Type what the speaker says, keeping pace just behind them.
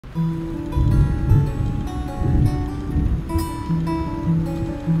With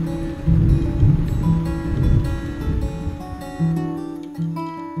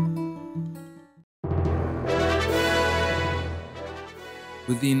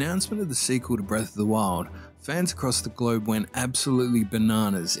the announcement of the sequel to Breath of the Wild, fans across the globe went absolutely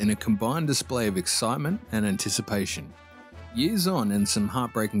bananas in a combined display of excitement and anticipation. Years on and some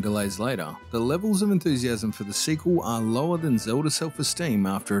heartbreaking delays later, the levels of enthusiasm for the sequel are lower than Zelda's self-esteem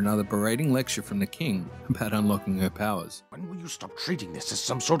after another berating lecture from the king about unlocking her powers. When will you stop treating this as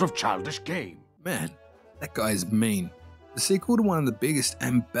some sort of childish game? Man, that guy is mean. The sequel to one of the biggest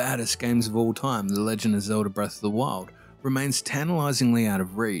and baddest games of all time, The Legend of Zelda Breath of the Wild, remains tantalizingly out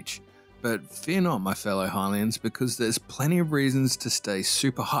of reach. But fear not, my fellow Hylians, because there's plenty of reasons to stay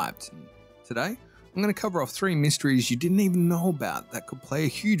super hyped. And today, I'm going to cover off 3 mysteries you didn't even know about that could play a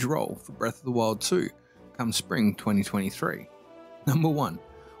huge role for Breath of the Wild 2 come spring 2023. Number 1.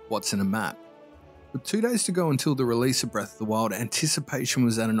 What's in a map? With 2 days to go until the release of Breath of the Wild, anticipation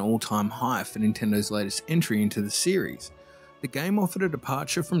was at an all-time high for Nintendo's latest entry into the series. The game offered a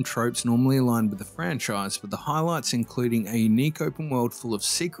departure from tropes normally aligned with the franchise, with the highlights including a unique open world full of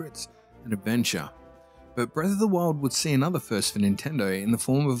secrets and adventure. But Breath of the Wild would see another first for Nintendo in the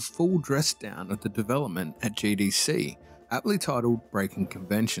form of a full dress down of the development at GDC, aptly titled Breaking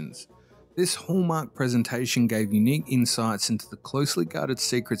Conventions. This hallmark presentation gave unique insights into the closely guarded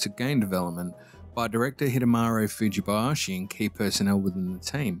secrets of game development by director Hidemaru Fujibayashi and key personnel within the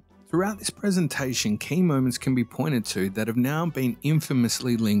team. Throughout this presentation, key moments can be pointed to that have now been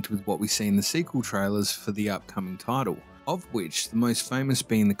infamously linked with what we see in the sequel trailers for the upcoming title, of which the most famous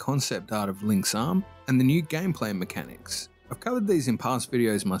being the concept art of Link's arm and the new gameplay mechanics. I've covered these in past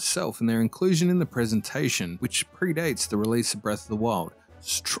videos myself, and their inclusion in the presentation, which predates the release of Breath of the Wild,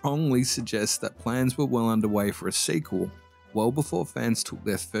 strongly suggests that plans were well underway for a sequel well before fans took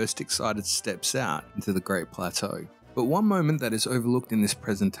their first excited steps out into the Great Plateau. But one moment that is overlooked in this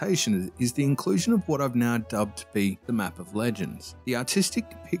presentation is the inclusion of what I've now dubbed to be the Map of Legends. The artistic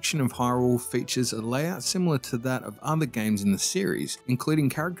depiction of Hyrule features a layout similar to that of other games in the series, including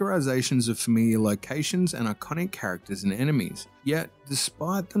characterizations of familiar locations and iconic characters and enemies. Yet,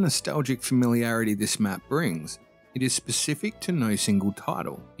 despite the nostalgic familiarity this map brings, it is specific to no single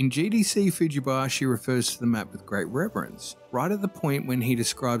title. In GDC, Fujibayashi refers to the map with great reverence, right at the point when he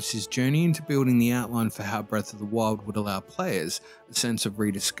describes his journey into building the outline for how Breath of the Wild would allow players a sense of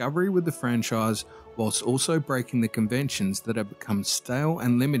rediscovery with the franchise, whilst also breaking the conventions that have become stale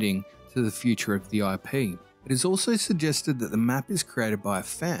and limiting to the future of the IP. It is also suggested that the map is created by a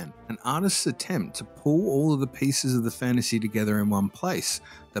fan, an artist's attempt to pull all of the pieces of the fantasy together in one place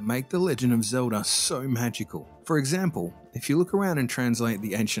that make The Legend of Zelda so magical. For example, if you look around and translate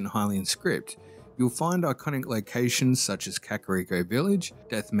the ancient Hylian script, you'll find iconic locations such as Kakariko Village,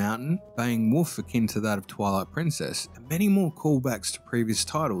 Death Mountain, Baying Wolf akin to that of Twilight Princess, and many more callbacks to previous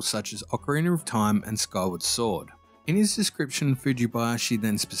titles such as Ocarina of Time and Skyward Sword. In his description, Fujibayashi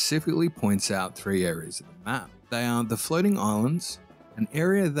then specifically points out 3 areas of the map. They are the floating islands, an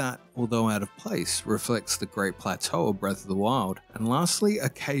area that, although out of place, reflects the Great Plateau of Breath of the Wild, and lastly a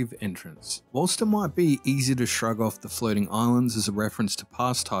cave entrance. Whilst it might be easy to shrug off the floating islands as a reference to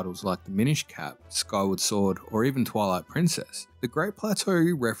past titles like the Minish Cap, Skyward Sword, or even Twilight Princess, the Great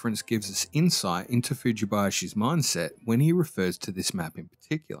Plateau reference gives us insight into Fujibayashi's mindset when he refers to this map in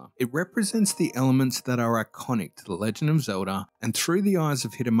particular. It represents the elements that are iconic to The Legend of Zelda, and through the eyes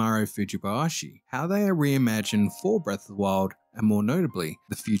of Hidemaru Fujibayashi, how they are reimagined for Breath of the Wild, and more notably,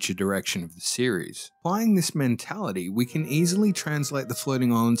 the future direction of the series. Applying this mentality, we can easily translate the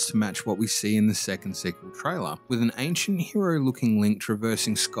floating islands to match what we see in the second sequel trailer, with an ancient hero-looking Link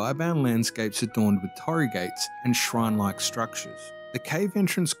traversing skybound landscapes adorned with torii gates and shrine-like structures. The cave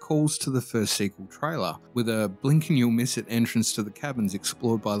entrance calls to the first sequel trailer, with a blink and you'll miss it entrance to the cabins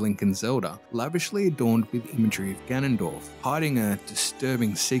explored by Link and Zelda, lavishly adorned with imagery of Ganondorf, hiding a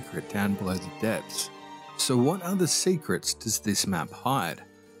disturbing secret down below the depths. So what other secrets does this map hide?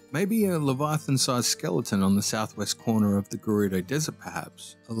 Maybe a Leviathan-sized skeleton on the southwest corner of the Gerudo Desert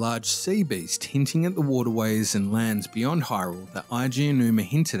perhaps? A large sea beast hinting at the waterways and lands beyond Hyrule that IG Aonuma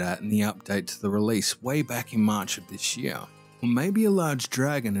hinted at in the update to the release way back in March of this year? Or maybe a large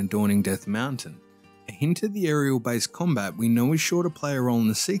dragon adorning Death Mountain? A hint at the aerial-based combat we know is sure to play a role in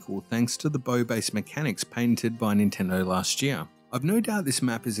the sequel thanks to the bow-based mechanics patented by Nintendo last year. I've no doubt this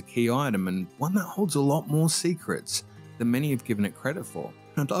map is a key item and one that holds a lot more secrets than many have given it credit for.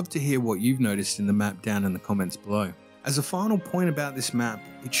 I'd love to hear what you've noticed in the map down in the comments below. As a final point about this map,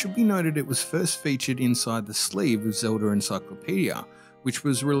 it should be noted it was first featured inside the sleeve of Zelda Encyclopedia, which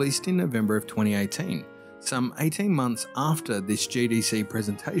was released in November of 2018, some 18 months after this GDC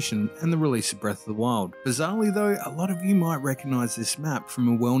presentation and the release of Breath of the Wild. Bizarrely though, a lot of you might recognise this map from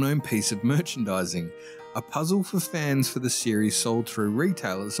a well-known piece of merchandising, a puzzle for fans for the series sold through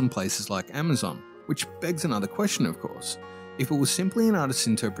retailers and places like Amazon. Which begs another question, of course. If it was simply an artist's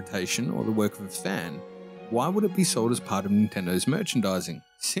interpretation or the work of a fan, why would it be sold as part of Nintendo's merchandising?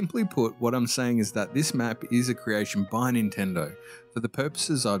 Simply put, what I'm saying is that this map is a creation by Nintendo for the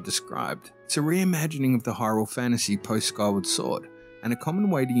purposes I've described. It's a reimagining of the Hyrule fantasy post Skyward Sword, and a common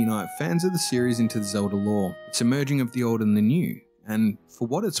way to unite fans of the series into the Zelda lore. It's a merging of the old and the new, and for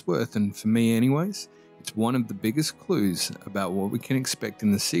what it's worth, and for me anyways, it's one of the biggest clues about what we can expect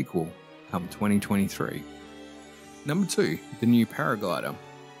in the sequel come 2023. Number 2, the new paraglider.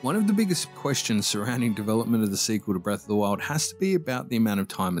 One of the biggest questions surrounding development of the sequel to Breath of the Wild has to be about the amount of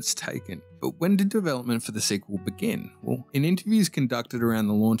time it's taken. But when did development for the sequel begin? Well, in interviews conducted around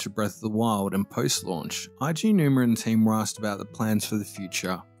the launch of Breath of the Wild and post-launch, IG Numa and team were asked about the plans for the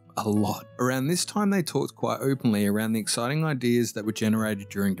future a lot. Around this time they talked quite openly around the exciting ideas that were generated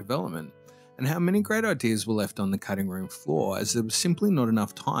during development, and how many great ideas were left on the cutting room floor as there was simply not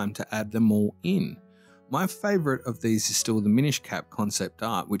enough time to add them all in. My favourite of these is still the Minish Cap concept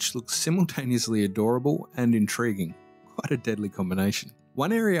art, which looks simultaneously adorable and intriguing. Quite a deadly combination.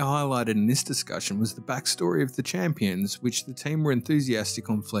 One area highlighted in this discussion was the backstory of the champions, which the team were enthusiastic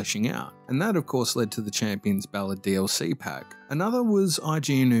on fleshing out, and that of course led to the Champions Ballad DLC pack. Another was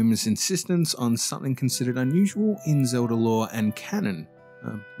IG Inuma's insistence on something considered unusual in Zelda lore and canon,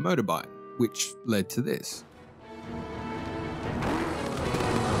 a motorbike, which led to this.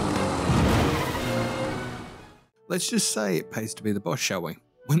 Let's just say it pays to be the boss, shall we?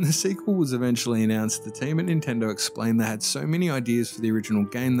 When the sequel was eventually announced, the team at Nintendo explained they had so many ideas for the original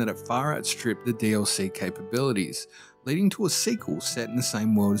game that it far outstripped the DLC capabilities, leading to a sequel set in the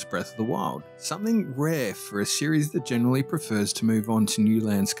same world as Breath of the Wild, something rare for a series that generally prefers to move on to new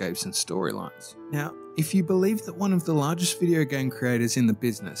landscapes and storylines. Now, if you believe that one of the largest video game creators in the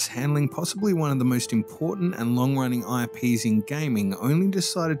business, handling possibly one of the most important and long-running IPs in gaming, only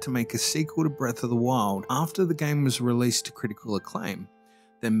decided to make a sequel to Breath of the Wild after the game was released to critical acclaim,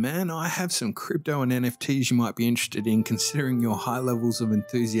 then man, I have some crypto and NFTs you might be interested in considering your high levels of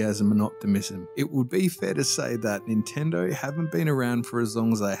enthusiasm and optimism. It would be fair to say that Nintendo haven't been around for as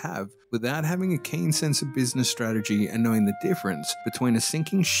long as they have without having a keen sense of business strategy and knowing the difference between a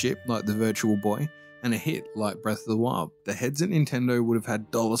sinking ship like the Virtual Boy and a hit like Breath of the Wild. The heads at Nintendo would have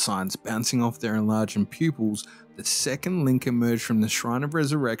had dollar signs bouncing off their enlarging pupils the second Link emerged from the Shrine of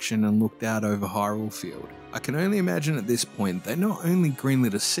Resurrection and looked out over Hyrule Field. I can only imagine at this point they not only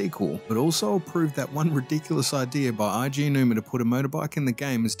greenlit a sequel, but also approved that one ridiculous idea by IG Numa to put a motorbike in the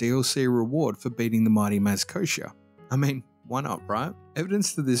game as DLC reward for beating the mighty Mazcotia. I mean, why not, right?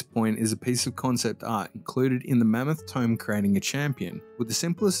 Evidence to this point is a piece of concept art included in the Mammoth Tome creating a champion, with the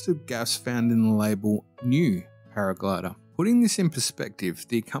simplest of gaffes found in the label New Paraglider. Putting this in perspective,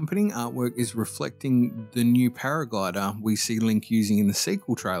 the accompanying artwork is reflecting the new paraglider we see Link using in the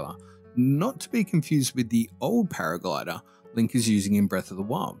sequel trailer, not to be confused with the old paraglider Link is using in Breath of the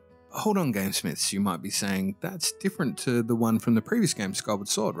Wild. Hold on, GameSmiths, you might be saying, that's different to the one from the previous game, Skyward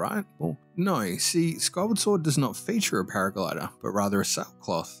Sword, right? Well, no, see, Skyward Sword does not feature a paraglider, but rather a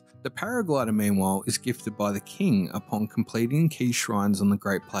sailcloth. The paraglider, meanwhile, is gifted by the king upon completing key shrines on the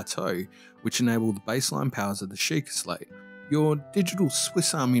Great Plateau, which enable the baseline powers of the Sheikah Slate, your digital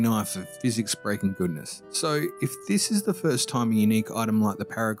Swiss Army knife of physics-breaking goodness. So, if this is the first time a unique item like the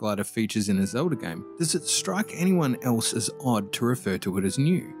paraglider features in a Zelda game, does it strike anyone else as odd to refer to it as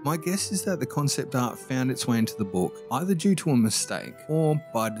new? My guess is that the concept art found its way into the book, either due to a mistake, or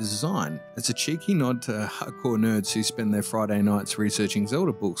by design, as a cheeky nod to hardcore nerds who spend their Friday nights researching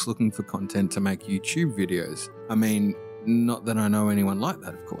Zelda books looking for content to make YouTube videos. I mean, not that I know anyone like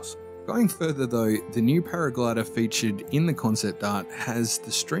that, of course. Going further though, the new paraglider featured in the concept art has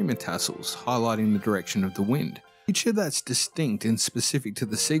the streamer tassels highlighting the direction of the wind, a feature that's distinct and specific to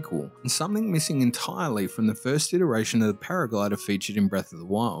the sequel, and something missing entirely from the first iteration of the paraglider featured in Breath of the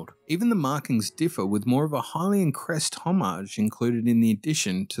Wild. Even the markings differ, with more of a Hylian crest homage included in the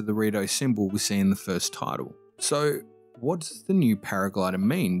addition to the Rito symbol we see in the first title. So, what does the new paraglider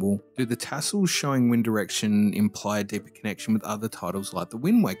mean? Well, do the tassels showing wind direction imply a deeper connection with other titles like the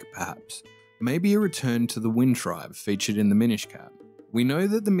Wind Waker perhaps? Maybe a return to the Wind Tribe featured in the Minish Cap. We know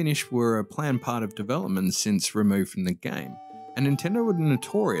that the Minish were a planned part of development since removed from the game, and Nintendo were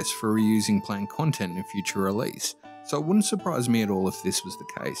notorious for reusing planned content in future release, so it wouldn't surprise me at all if this was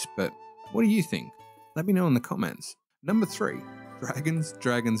the case, but what do you think? Let me know in the comments. Number 3.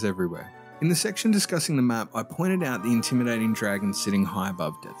 Dragons everywhere. In the section discussing the map, I pointed out the intimidating dragon sitting high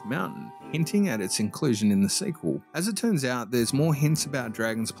above Death Mountain, hinting at its inclusion in the sequel. As it turns out, there's more hints about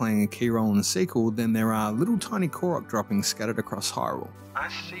dragons playing a key role in the sequel than there are little tiny Korok droppings scattered across Hyrule. I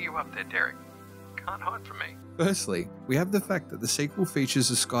see you up there, Derek. Can't hide from me. Firstly, we have the fact that the sequel features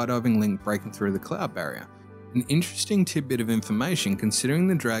a skydiving Link breaking through the cloud barrier. An interesting tidbit of information considering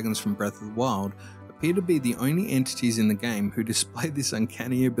the dragons from Breath of the Wild appear to be the only entities in the game who display this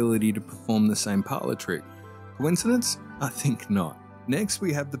uncanny ability to perform the same parlor trick. Coincidence? I think not. Next,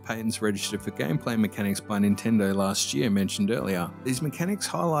 we have the patents registered for gameplay mechanics by Nintendo last year mentioned earlier. These mechanics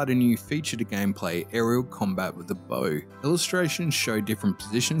highlight a new feature to gameplay, aerial combat with a bow. Illustrations show different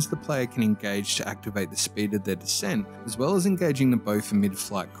positions the player can engage to activate the speed of their descent, as well as engaging the bow for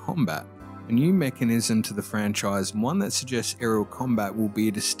mid-flight combat. A new mechanism to the franchise, and one that suggests aerial combat will be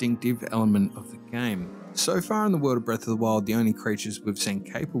a distinctive element of the game. So far in the world of Breath of the Wild, the only creatures we've seen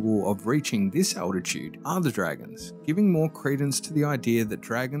capable of reaching this altitude are the dragons, giving more credence to the idea that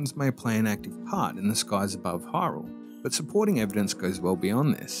dragons may play an active part in the skies above Hyrule. But supporting evidence goes well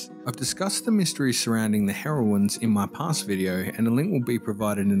beyond this. I've discussed the mystery surrounding the Heroines in my past video, and a link will be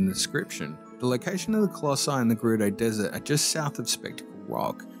provided in the description. The location of the Colossi in the Gerudo Desert are just south of Spectacle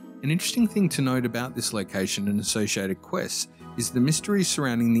Rock. An interesting thing to note about this location and associated quests is the mystery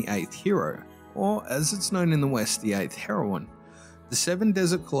surrounding the 8th hero, or as it's known in the West, the 8th heroine. The 7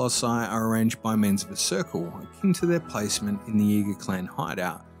 desert colossi are arranged by means of a circle, akin to their placement in the Yiga clan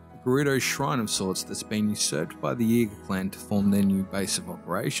hideout, a Gerudo shrine of sorts that's been usurped by the Yiga clan to form their new base of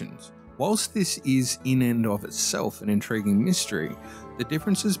operations. Whilst this is in and of itself an intriguing mystery, the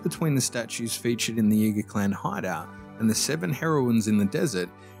differences between the statues featured in the Yiga clan hideout and the 7 heroines in the desert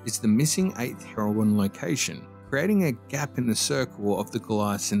is the missing 8th heroine location, creating a gap in the circle of the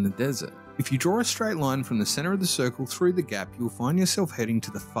Goliaths in the desert. If you draw a straight line from the centre of the circle through the gap, you'll find yourself heading to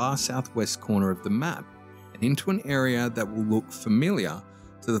the far southwest corner of the map, and into an area that will look familiar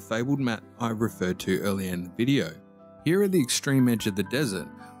to the fabled map I referred to earlier in the video. Here at the extreme edge of the desert,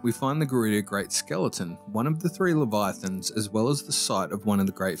 we find the Gerudo Great Skeleton, one of the 3 Leviathans, as well as the site of one of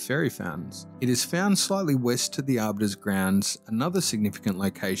the Great Fairy Fountains. It is found slightly west to the Arbiter's Grounds, another significant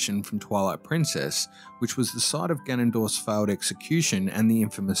location from Twilight Princess, which was the site of Ganondorf's failed execution and the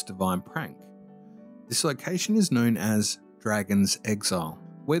infamous Divine Prank. This location is known as Dragon's Exile.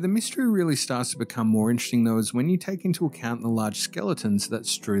 Where the mystery really starts to become more interesting though is when you take into account the large skeletons that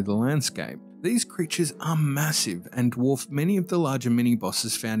strew the landscape. These creatures are massive and dwarf many of the larger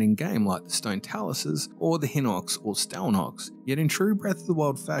mini-bosses found in-game like the Stone Taluses or the Hinox or Stalnox, yet in true Breath of the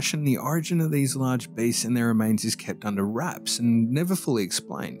Wild fashion the origin of these large beasts and their remains is kept under wraps and never fully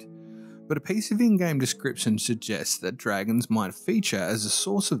explained. But a piece of in-game description suggests that dragons might feature as a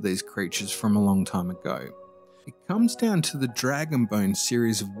source of these creatures from a long time ago. It comes down to the Dragon Bone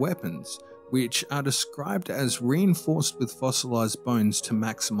series of weapons, which are described as reinforced with fossilized bones to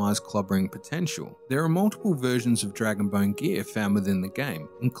maximize clobbering potential. There are multiple versions of Dragon Bone gear found within the game,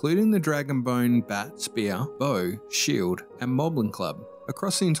 including the Dragon Bone bat, spear, bow, shield, and Moblin Club.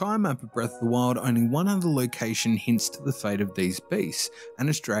 Across the entire map of Breath of the Wild, only one other location hints to the fate of these beasts, and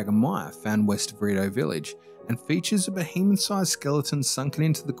it's Dragon Mire, found west of Rito Village, and features a behemoth-sized skeleton sunken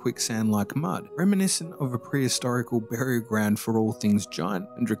into the quicksand like mud, reminiscent of a prehistorical burial ground for all things giant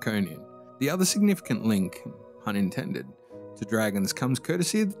and draconian. The other significant link, pun intended, to dragons comes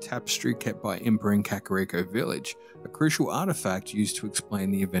courtesy of the tapestry kept by Emperor in Kakariko Village, a crucial artifact used to explain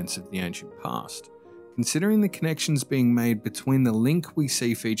the events of the ancient past. Considering the connections being made between the Link we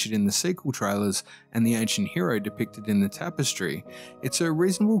see featured in the sequel trailers and the ancient hero depicted in the tapestry, it's a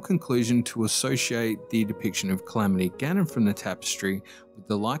reasonable conclusion to associate the depiction of Calamity Ganon from the tapestry with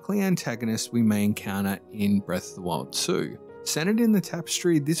the likely antagonist we may encounter in Breath of the Wild 2. Centered in the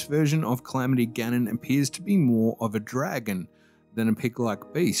tapestry, this version of Calamity Ganon appears to be more of a dragon than a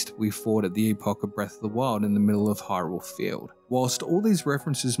pig-like beast we fought at the epoch of Breath of the Wild in the middle of Hyrule Field. Whilst all these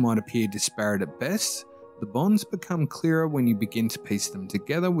references might appear disparate at best, the bonds become clearer when you begin to piece them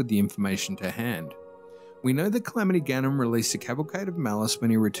together with the information to hand. We know that Calamity Ganon released a cavalcade of malice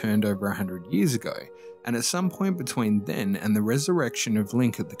when he returned over 100 years ago, and at some point between then and the resurrection of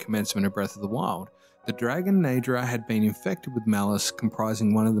Link at the commencement of Breath of the Wild, the dragon Naydra had been infected with malice,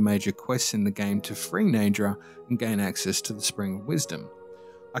 comprising one of the major quests in the game to free Naydra and gain access to the Spring of Wisdom.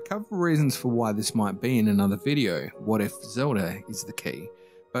 I cover reasons for why this might be in another video, what if Zelda is the key,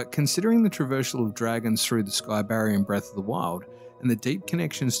 but considering the traversal of dragons through the Sky Barrier in Breath of the Wild and the deep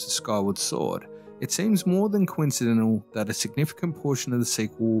connections to Skyward Sword, it seems more than coincidental that a significant portion of the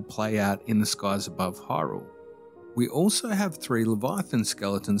sequel will play out in the skies above Hyrule. We also have 3 Leviathan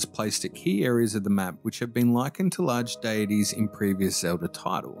skeletons placed at key areas of the map which have been likened to large deities in previous Zelda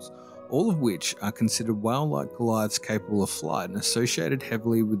titles, all of which are considered whale-like Goliaths capable of flight and associated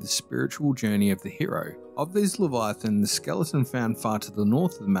heavily with the spiritual journey of the hero. Of these Leviathan, the skeleton found far to the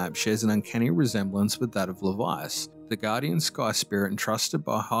north of the map shares an uncanny resemblance with that of Levias, the guardian sky spirit entrusted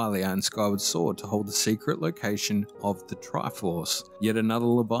by Hylia and Skyward Sword to hold the secret location of the Triforce. Yet another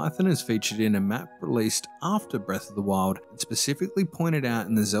Leviathan is featured in a map released after Breath of the Wild and specifically pointed out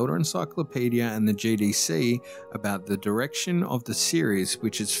in the Zelda Encyclopedia and the GDC about the direction of the series,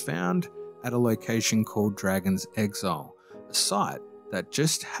 which is found at a location called Dragon's Exile, a site that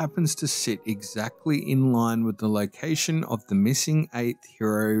just happens to sit exactly in line with the location of the missing 8th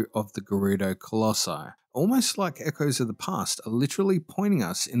hero of the Gerudo Colossi. Almost like echoes of the past are literally pointing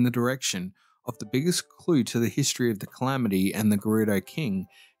us in the direction of the biggest clue to the history of the Calamity and the Gerudo King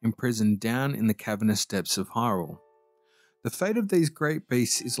imprisoned down in the cavernous depths of Hyrule. The fate of these great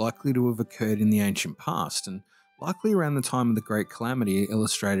beasts is likely to have occurred in the ancient past, and likely around the time of the Great Calamity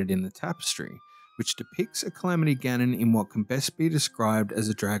illustrated in the tapestry, which depicts a Calamity Ganon in what can best be described as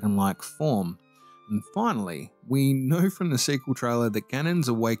a dragon-like form. And finally, we know from the sequel trailer that Ganon's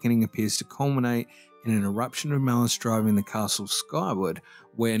awakening appears to culminate in an eruption of malice driving the castle skyward,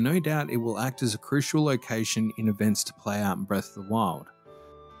 where no doubt it will act as a crucial location in events to play out in Breath of the Wild.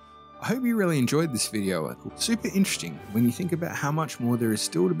 I hope you really enjoyed this video. Super interesting when you think about how much more there is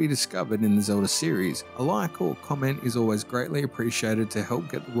still to be discovered in the Zelda series. A like or comment is always greatly appreciated to help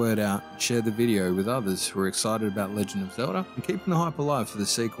get the word out and share the video with others who are excited about Legend of Zelda and keeping the hype alive for the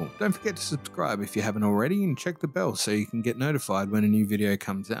sequel. Don't forget to subscribe if you haven't already and check the bell so you can get notified when a new video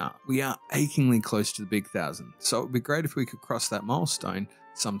comes out. We are achingly close to the big 1,000, so it would be great if we could cross that milestone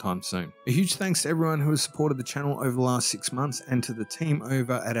sometime soon. A huge thanks to everyone who has supported the channel over the last 6 months and to the team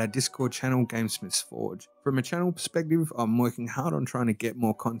over at our Discord channel GameSmiths Forge. From a channel perspective, I'm working hard on trying to get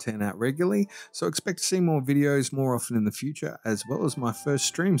more content out regularly, so expect to see more videos more often in the future, as well as my first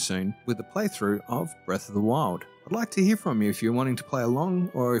stream soon with a playthrough of Breath of the Wild. I'd like to hear from you if you're wanting to play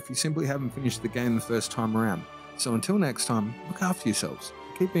along or if you simply haven't finished the game the first time around. So until next time, look after yourselves,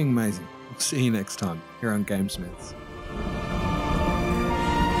 keep being amazing. We'll see you next time here on GameSmiths.